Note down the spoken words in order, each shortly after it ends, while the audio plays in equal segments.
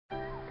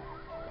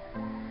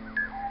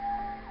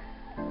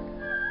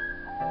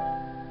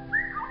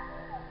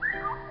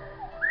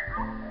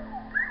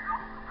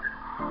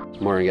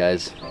Morning,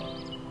 guys.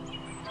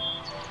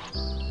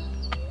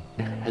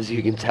 As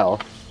you can tell,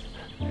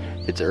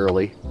 it's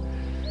early,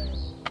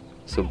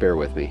 so bear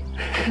with me.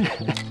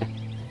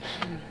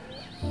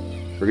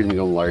 We're gonna be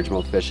going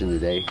largemouth fishing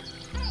today.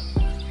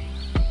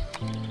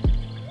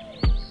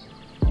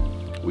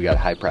 We got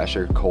high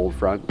pressure, cold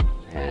front,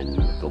 and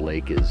the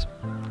lake is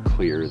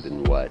clearer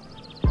than what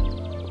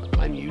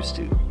I'm used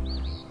to.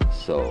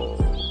 So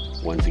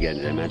once again,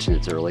 did I mention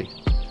it's early?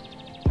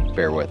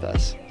 Bear with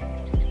us.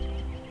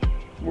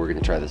 We're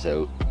gonna try this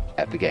out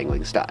epic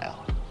angling style.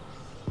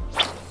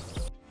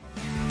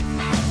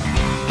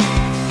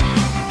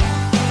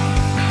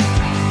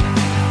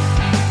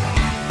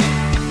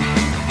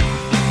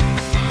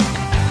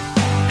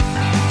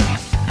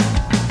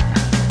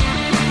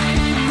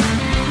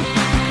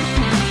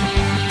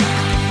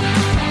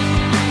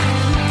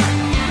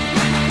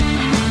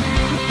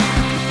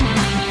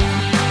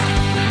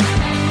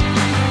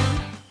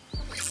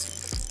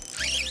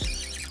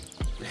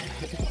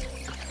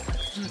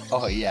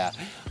 Oh yeah,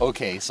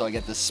 okay, so I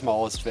get the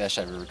smallest fish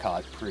I've ever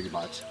caught, pretty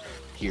much,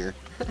 here.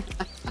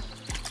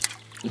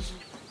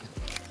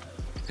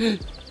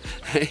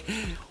 Hey,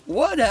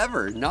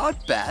 whatever,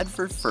 not bad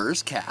for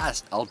first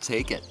cast, I'll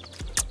take it.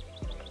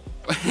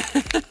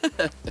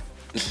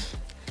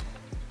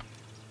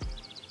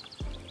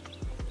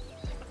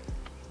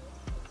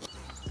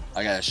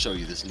 I gotta show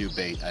you this new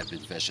bait I've been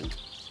fishing.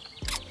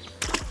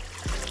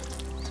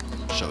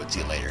 Show it to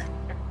you later.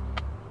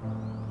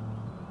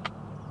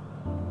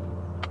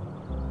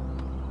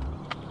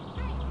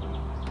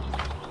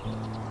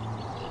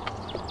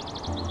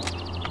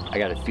 I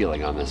got a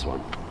feeling on this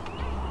one.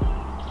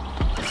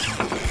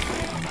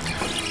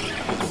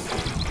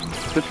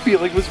 The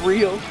feeling was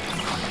real.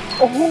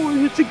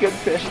 Oh, it's a good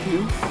fish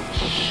too.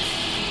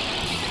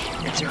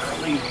 It's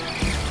early.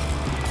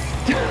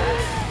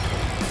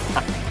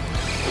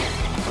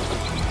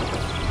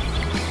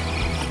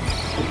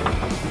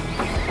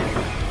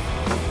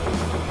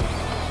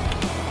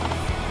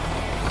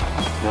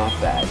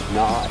 Not bad,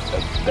 not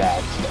a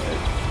bad start.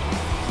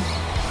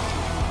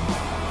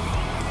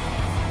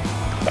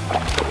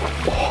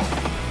 Oh,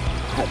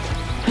 that's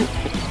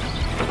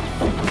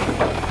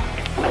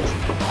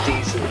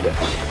decent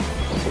fish.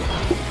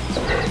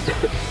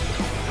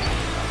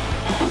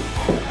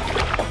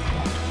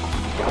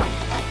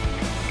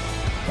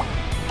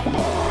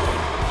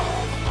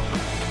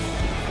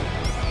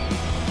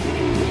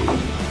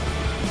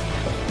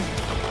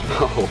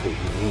 Oh,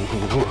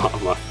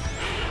 mama.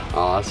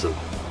 Awesome.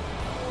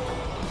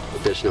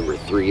 Fish number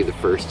 3, the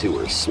first 2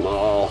 were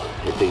small.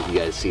 I think you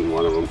guys seen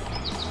one of them.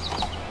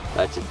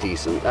 That's a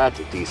decent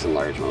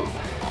largemouth.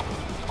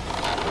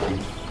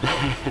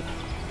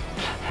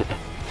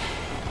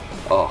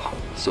 Oh,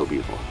 so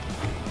beautiful.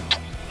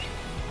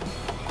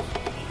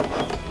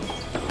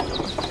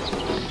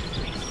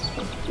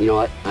 You know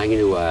what? I'm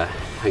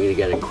gonna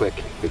get a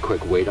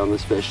quick weight on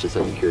this fish just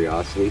out of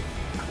curiosity.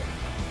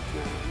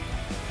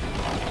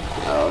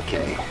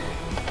 Okay.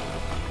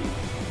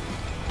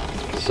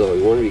 So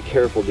you want to be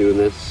careful doing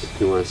this.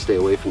 You want to stay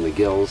away from the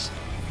gills.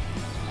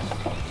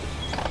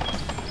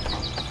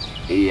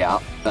 Yeah,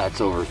 that's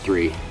over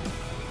 3.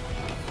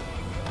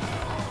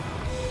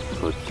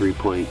 About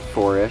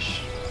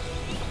 3.4-ish.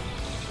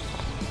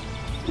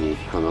 I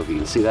don't know if you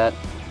can see that.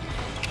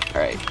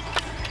 All right.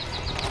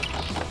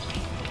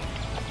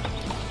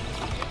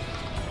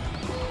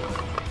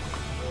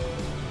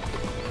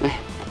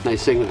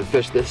 Nice thing with a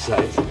fish this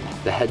size.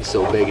 The head's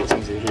so big it's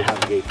easy to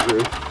navigate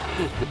through.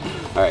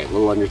 All right, a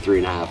little under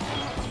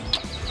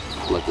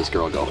 3.5. Let this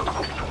girl go.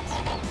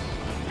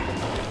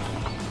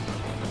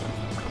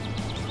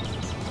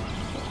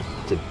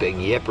 It's a big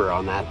yipper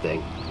on that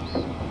thing.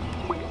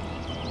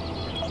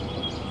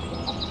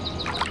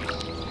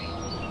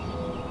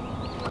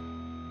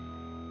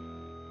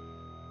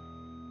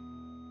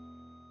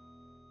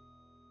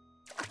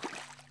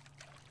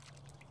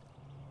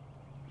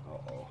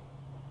 Uh-oh.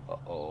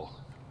 Uh-oh.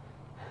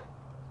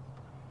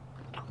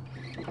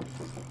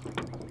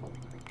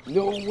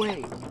 No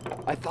way!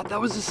 I thought that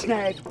was a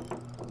snag.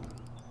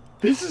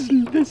 This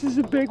is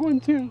a big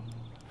one too.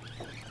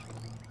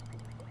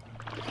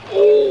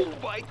 Oh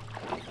my!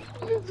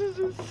 This is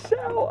a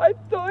sow. I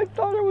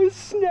thought it was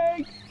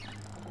snag.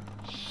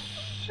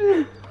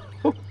 Shit.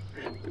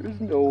 There's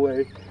no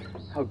way.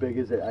 How big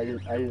is it? I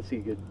didn't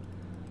see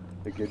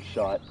a good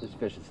shot. This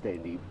fish is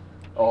staying deep.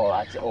 Oh,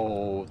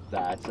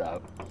 that's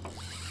a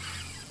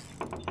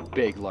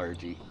big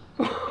largie.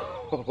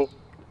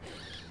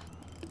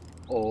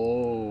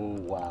 Oh,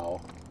 wow.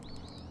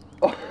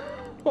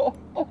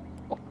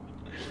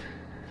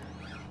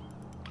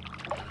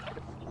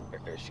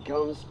 There she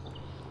comes.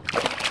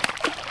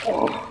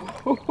 Oh.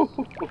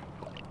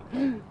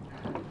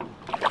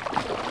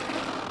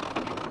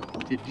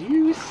 Did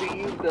you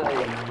see the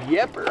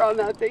yipper on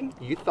that thing?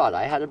 You thought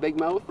I had a big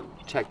mouth?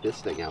 Check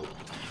this thing out.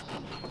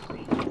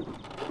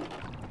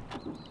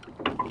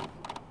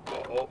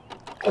 Oh.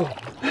 Oh.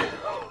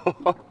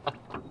 Oh.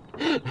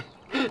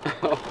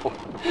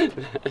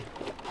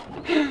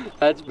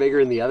 That's bigger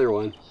than the other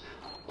one.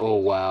 Oh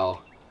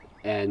wow.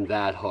 and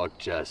that hook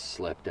just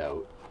slipped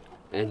out.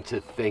 And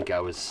to think I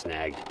was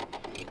snagged.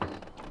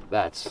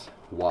 That's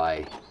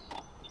why.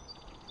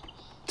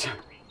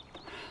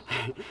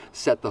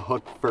 Set the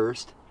hook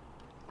first,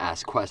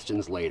 ask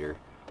questions later.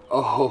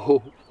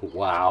 Oh,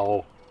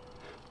 wow.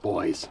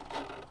 Boys.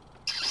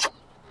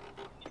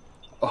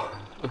 Oh.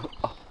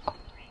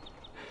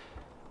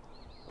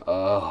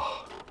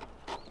 Oh.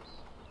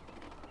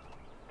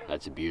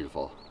 That's a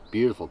beautiful,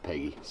 beautiful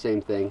piggy.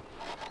 Same thing.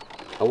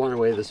 I want to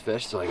weigh this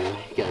fish so I can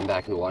get him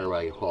back in the water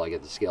while I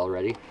get the scale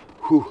ready.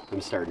 Whew,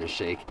 I'm starting to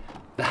shake.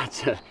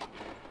 That's a...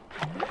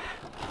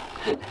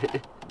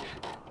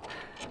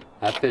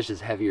 That fish is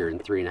heavier than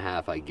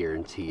 3.5, I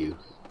guarantee you.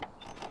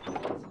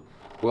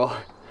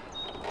 Well,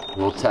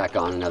 we'll tack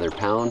on another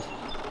pound.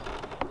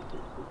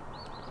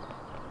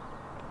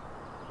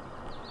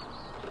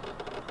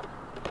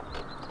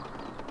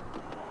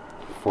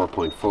 .4,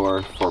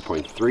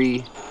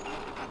 4.3.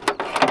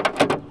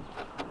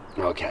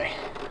 Okay.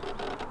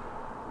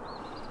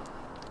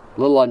 A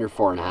little under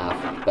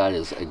 4.5. That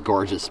is a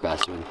gorgeous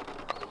specimen.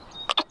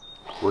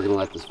 We're gonna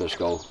let this fish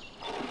go.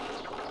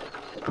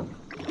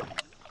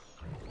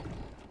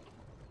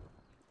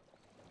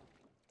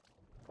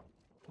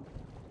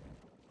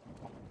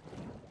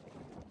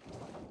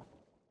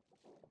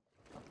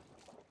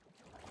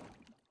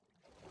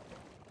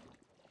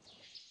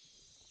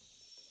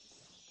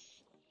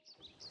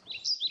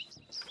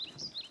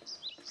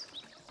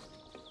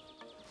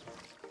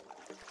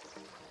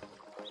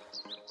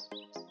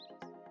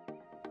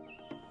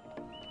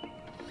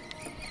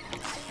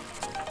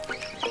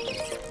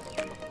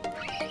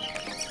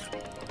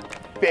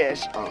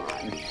 Fish on.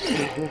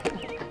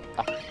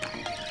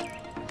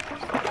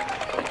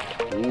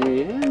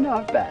 Yeah,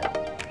 not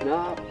bad.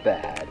 Not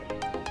bad.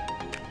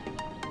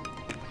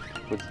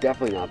 What's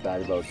definitely not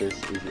bad about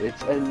this is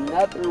it's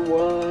another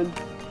one.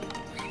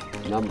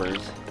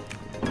 Numbers.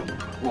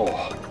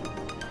 Oh.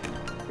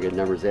 We got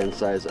numbers and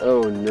size.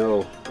 Oh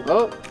no.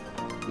 Oh,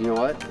 you know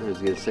what? I was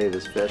gonna say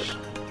this fish.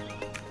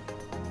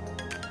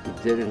 He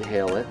did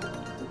inhale it,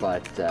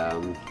 but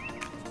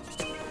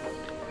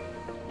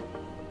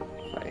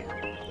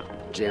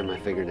jam my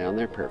finger down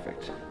there,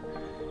 perfect.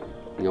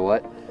 You know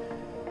what?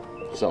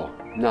 So,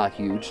 not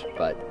huge,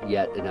 but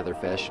yet another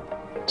fish.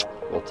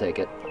 We'll take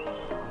it.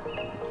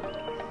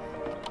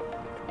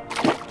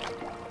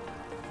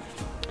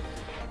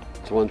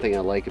 It's one thing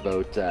I like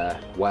about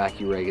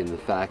wacky rigging, the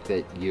fact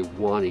that you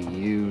want to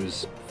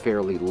use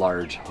fairly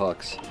large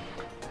hooks.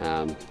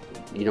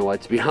 You know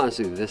what, to be honest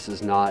with you, this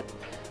is not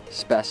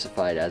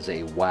specified as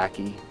a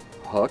wacky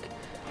hook.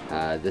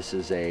 This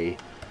is a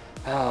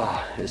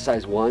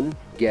size 1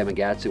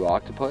 Gamakatsu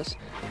octopus,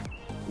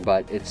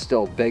 but it's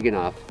still big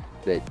enough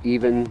that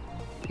even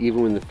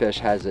when the fish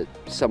has it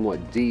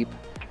somewhat deep,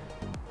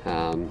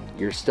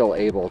 you're still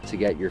able to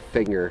get your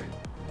finger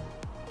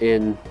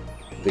in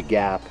the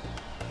gap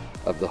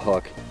of the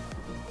hook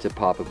to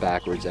pop it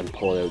backwards and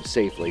pull it out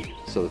safely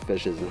so the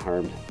fish isn't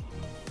harmed.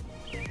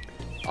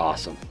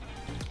 Awesome.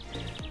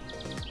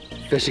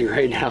 Fishing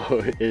right now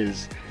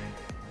is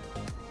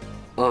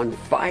on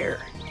fire,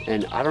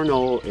 and I don't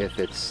know if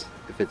it's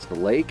the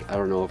lake, I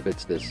don't know if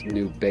it's this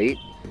new bait.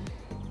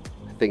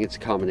 I think it's a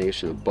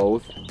combination of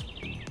both.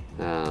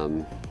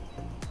 I'm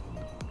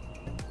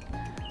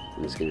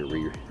just gonna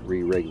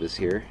re-rig this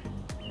here.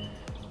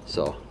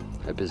 So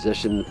I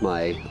positioned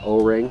my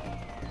O-ring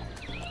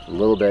a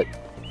little bit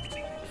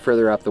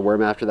further up the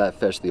worm. After that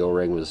fish, the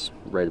O-ring was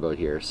right about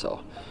here.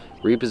 So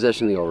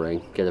reposition the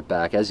O-ring, get it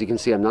back. As you can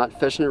see, I'm not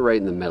fishing it right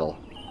in the middle.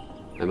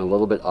 I'm a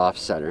little bit off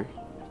center.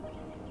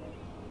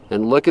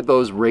 And look at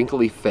those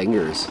wrinkly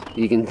fingers.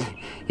 You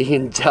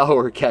can tell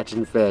we're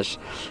catching fish.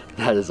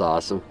 That is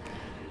awesome.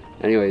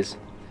 Anyways,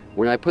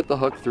 when I put the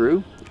hook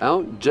through, I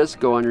don't just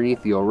go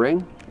underneath the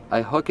O-ring.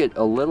 I hook it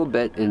a little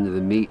bit into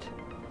the meat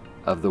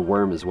of the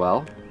worm as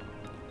well,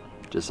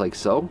 just like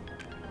so.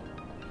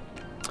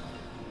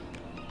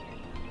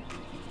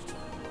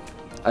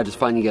 I just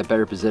find you get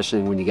better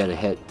positioning when you get a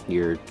hit.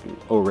 Your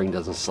O-ring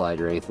doesn't slide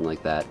or anything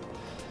like that.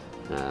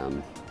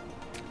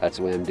 That's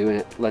the way I'm doing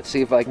it. Let's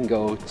see if I can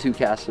go 2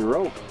 casts in a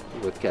row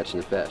with catching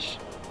a fish.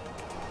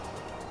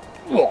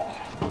 Whoa.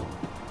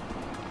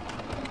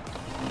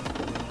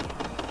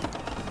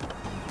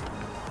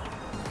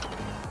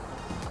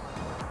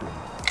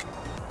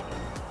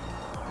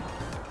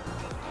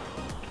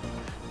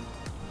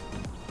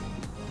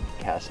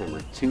 Cast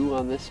number 2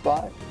 on this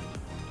spot.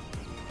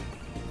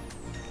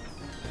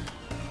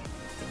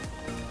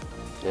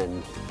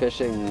 And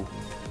fishing,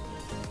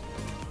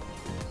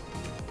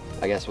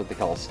 I guess what they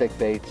call stick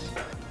baits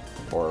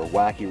or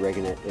wacky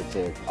rigging it, it's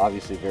a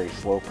obviously very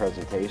slow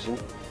presentation,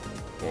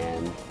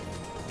 and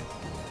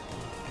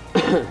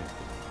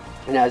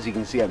and as you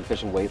can see, I'm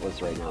fishing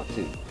weightless right now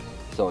too,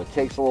 so it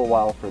takes a little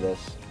while for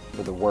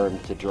the worm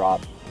to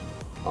drop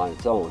on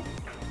its own.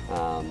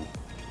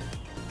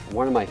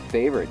 One of my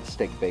favorite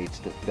stick baits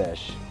to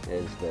fish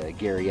is the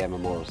Gary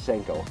Yamamoto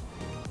Senko,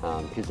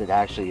 because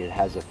it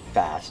has a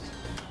fast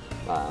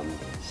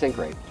sink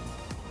rate.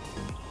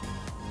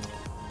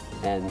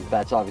 And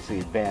that's obviously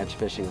advantage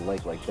fishing a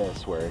lake like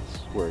this where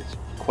it's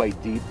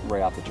quite deep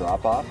right off the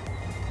drop off.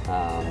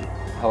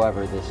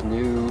 However, this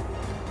new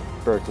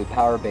Berkley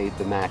power bait,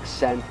 the Max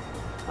Scent,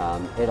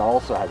 it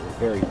also has a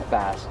very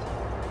fast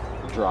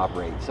drop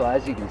rate. So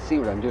as you can see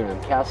what I'm doing,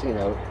 I'm casting it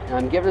out and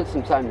I'm giving it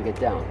some time to get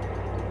down.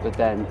 But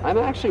then I'm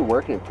actually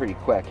working it pretty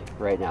quick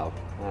right now,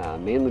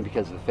 mainly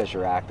because the fish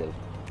are active.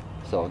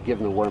 So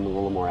giving the worm a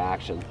little more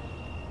action.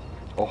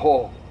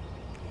 Oh!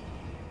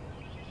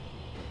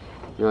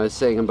 You know, I was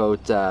saying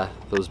about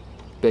those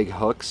big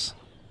hooks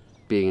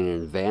being an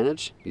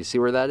advantage. You see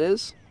where that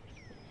is?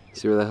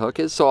 See where the hook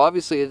is? So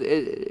obviously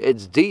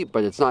it's deep,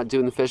 but it's not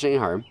doing the fish any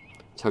harm.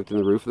 It's hooked in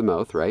the roof of the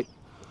mouth, right?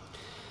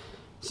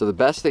 So the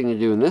best thing to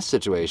do in this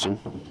situation,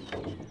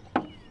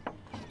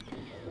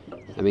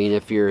 I mean,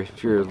 if you're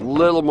a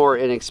little more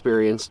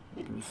inexperienced,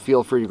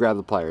 feel free to grab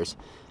the pliers,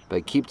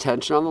 but keep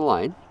tension on the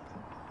line.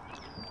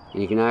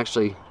 And you can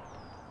actually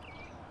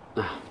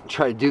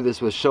try to do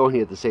this with showing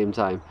you at the same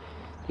time.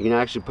 You can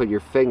actually put your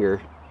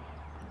finger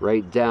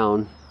right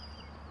down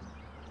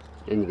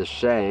into the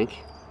shank,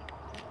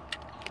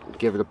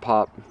 give it a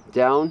pop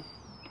down,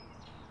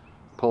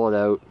 pull it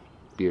out,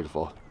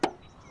 beautiful.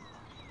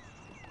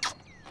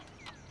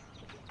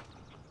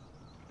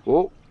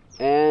 Whoa,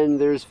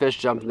 and there's fish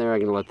jumping there. I'm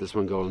gonna let this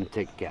one go and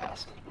take a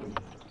cast.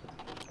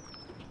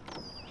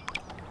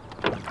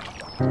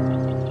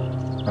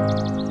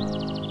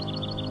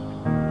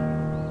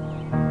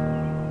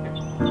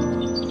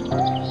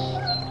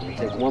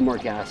 Take one more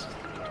cast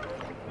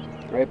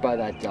right by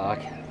that dock.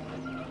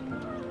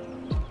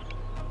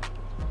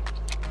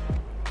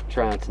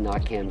 Try not to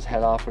knock Cam's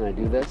head off when I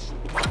do this.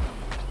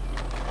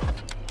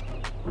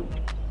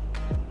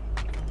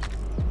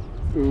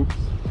 Oops.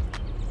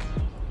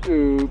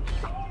 Oops.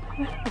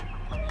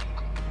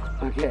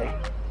 Okay,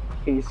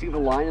 can you see the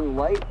line in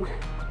the light?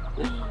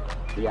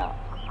 Yeah.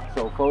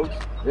 So folks,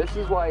 this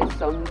is why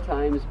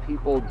sometimes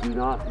people do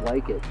not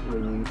like it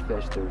when you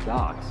fish their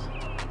docks.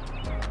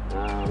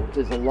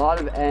 Because a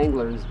lot of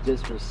anglers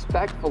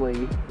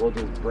disrespectfully will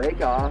just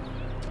break off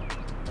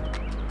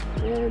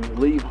and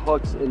leave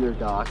hooks in their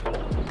dock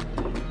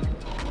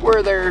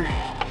where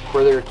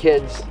their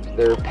kids,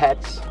 their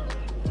pets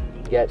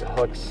get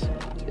hooks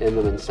in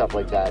them and stuff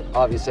like that.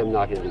 Obviously I'm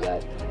not going to do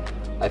that.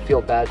 I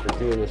feel bad for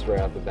doing this right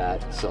off the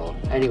bat. So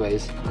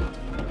anyways,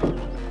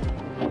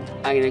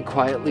 I'm going to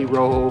quietly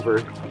row over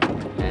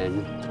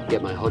and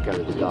get my hook out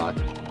of the dock.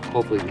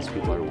 Hopefully these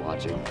people are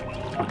watching.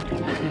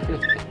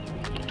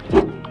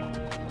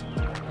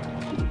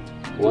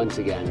 Once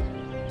again,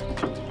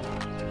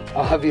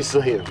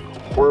 obviously a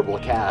horrible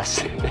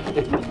cast,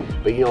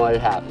 but you know what,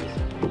 it happens.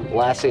 The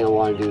last thing I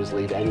want to do is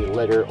leave any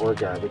litter or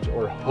garbage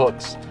or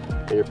hooks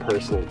in a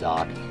personal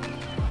dock.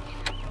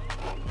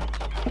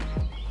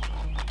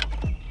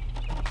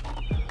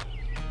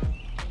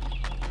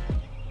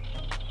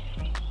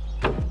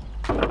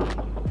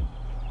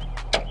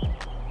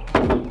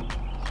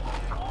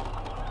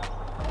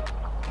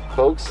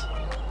 Folks,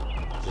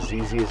 it's as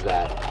easy as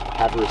that.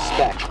 Have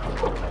respect.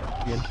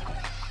 Good.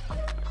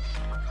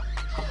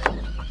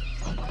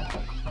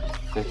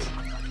 That's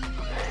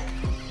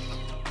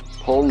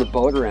pulling the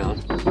boat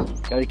around.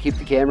 Gotta keep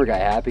the camera guy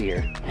happy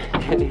here.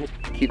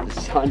 Keep the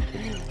sun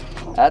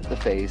at the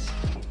face.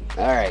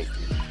 Alright,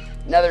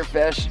 another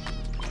fish.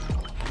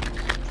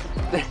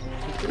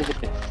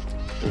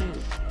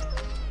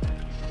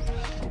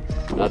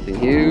 Nothing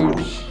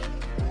huge.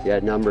 Yeah,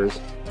 numbers.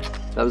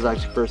 That was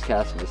actually first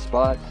cast of the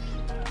spot.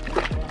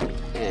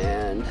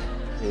 And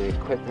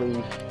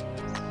quickly,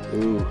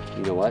 ooh,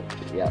 you know what?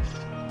 Yeah.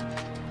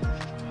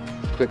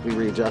 Quickly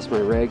readjust my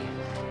rig.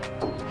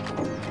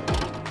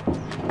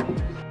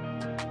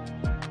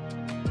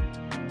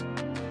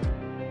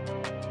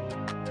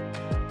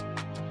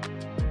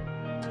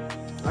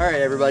 All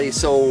right, everybody.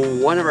 So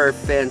one of our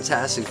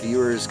fantastic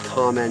viewers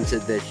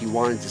commented that he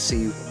wanted to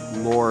see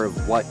more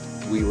of what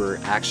we were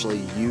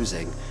actually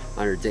using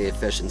on our day of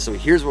fishing. So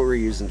here's what we're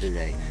using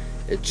today.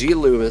 A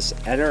G-Loomis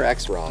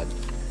NRX rod,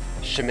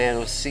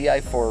 Shimano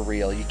CI4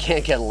 reel. You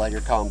can't get a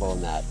lighter combo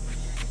than that.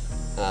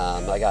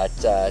 I got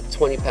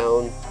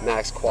 20-pound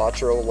Max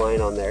Quattro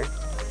line on there.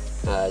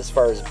 As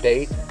far as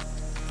bait,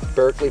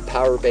 Berkley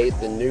power bait,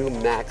 the new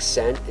Max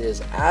Scent,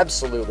 is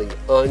absolutely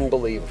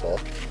unbelievable.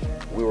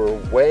 We were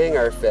weighing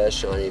our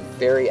fish on a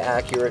very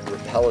accurate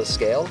Rapella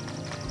scale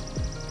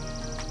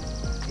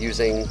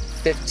using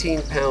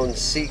 15-pound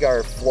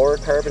Seagar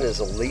fluorocarbon as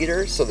a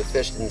leader so the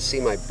fish didn't see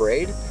my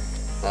braid.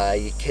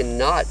 You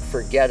cannot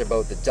forget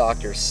about the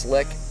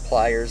Dr.Slick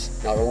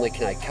pliers. Not only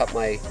can I cut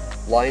my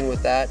line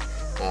with that,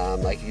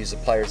 I can use the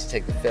pliers to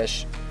take the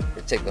fish,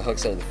 or take the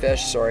hooks out of the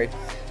fish, sorry,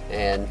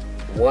 and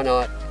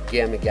 1/0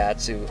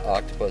 Gamakatsu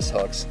octopus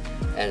hooks,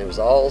 and it was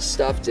all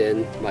stuffed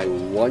in my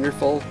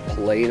wonderful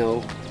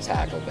Plano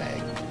tackle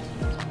bag.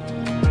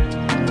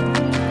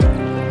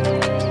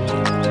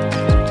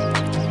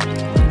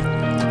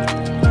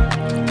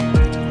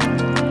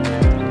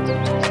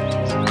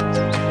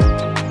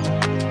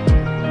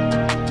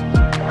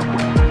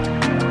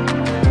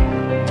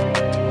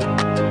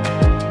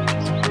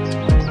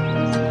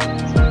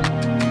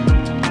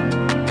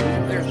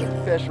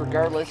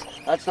 regardless,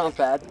 that's not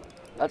bad.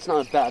 That's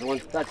not a bad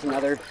one. That's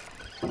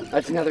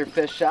another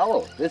fish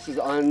shallow. This is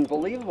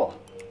unbelievable.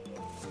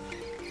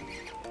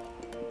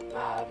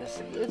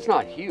 It's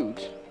not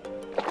huge.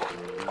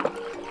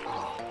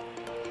 Oh.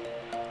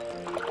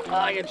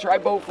 I can try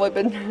boat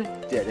flipping.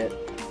 Did it.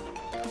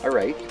 All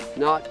right,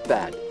 not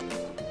bad.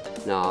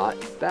 Not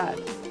bad.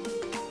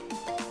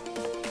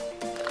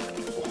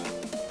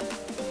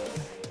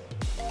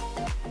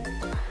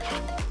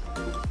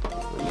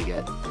 Let me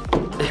get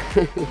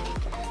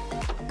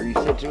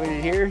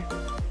resituated here.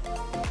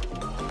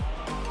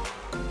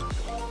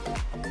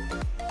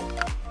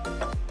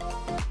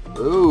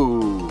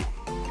 Ooh,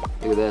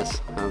 look at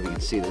this. I don't know if you can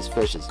see, this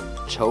fish is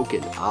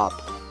choking up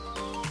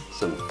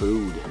some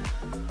food.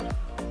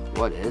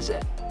 What is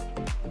it?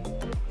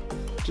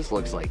 Just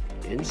looks like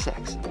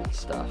insects and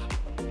stuff.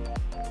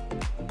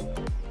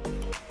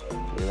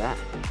 Look at that.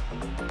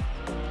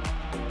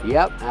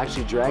 Yep,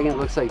 actually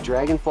looks like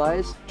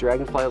dragonflies,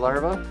 dragonfly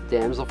larvae,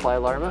 damselfly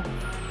larvae.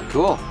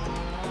 Cool.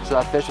 So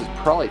that fish was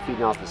probably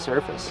feeding off the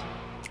surface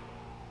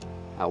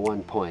at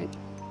one point.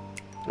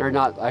 Or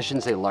not, I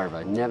shouldn't say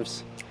larvae,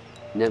 nymphs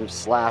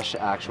slash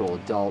actual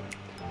adult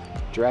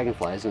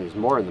dragonflies, and there's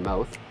more in the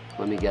mouth.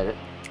 Let me get it.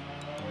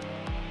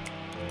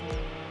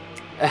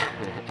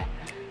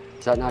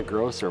 Is that not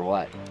gross or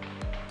what?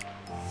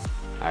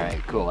 All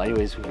right, cool.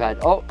 Anyways, we've had,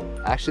 oh,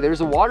 actually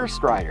there's a water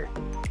strider.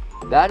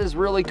 That is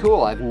really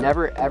cool. I've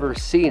never ever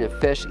seen a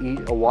fish eat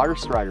a water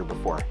strider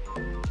before,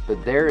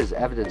 but there is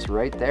evidence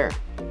right there.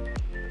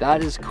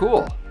 That is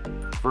cool.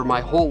 For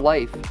my whole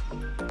life,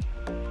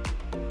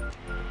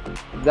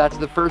 that's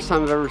the first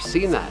time I've ever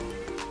seen that.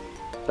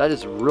 That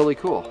is really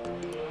cool.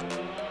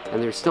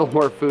 And there's still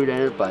more food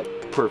in it, but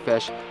poor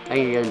fish. I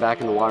can get him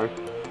back in the water.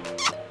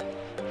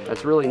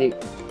 That's really neat.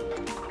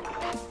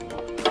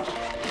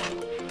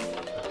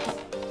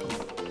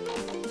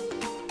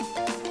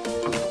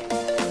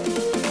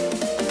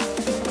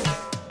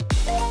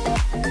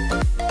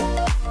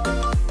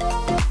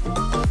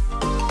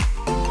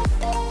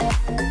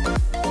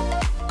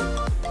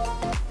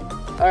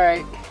 All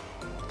right,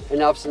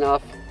 enough's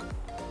enough.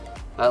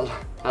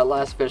 That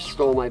last fish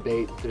stole my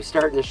bait. They're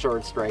starting to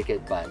short strike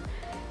it, but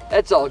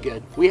it's all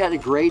good. We had a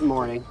great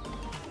morning.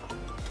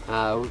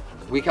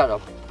 We caught a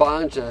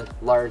bunch of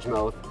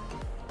largemouth.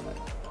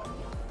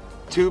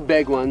 2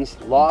 big ones,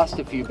 lost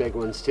a few big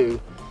ones too.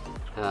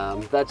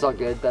 That's all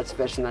good. That's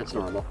fishing, that's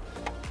normal.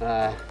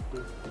 You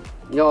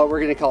know what,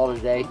 we're gonna call it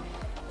a day.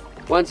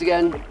 Once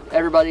again,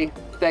 everybody,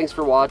 thanks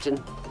for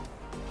watching.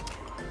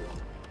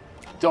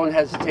 Don't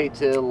hesitate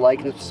to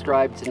like and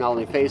subscribe to not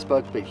only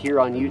Facebook, but here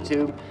on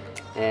YouTube.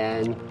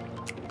 And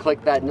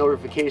click that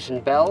notification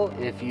bell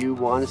if you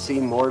want to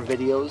see more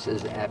videos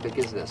as epic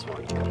as this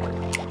one.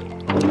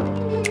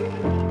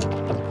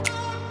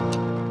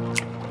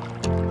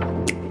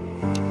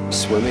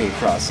 Swimming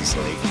across this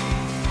lake,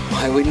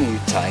 why wouldn't you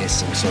tie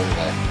some sort of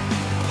a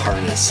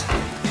harness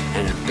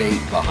and a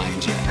bait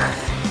behind you?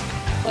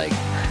 Like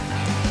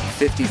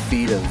 50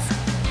 feet of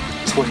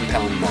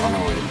 20-pound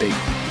mono and a big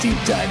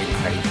deep diving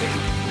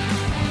crankbait.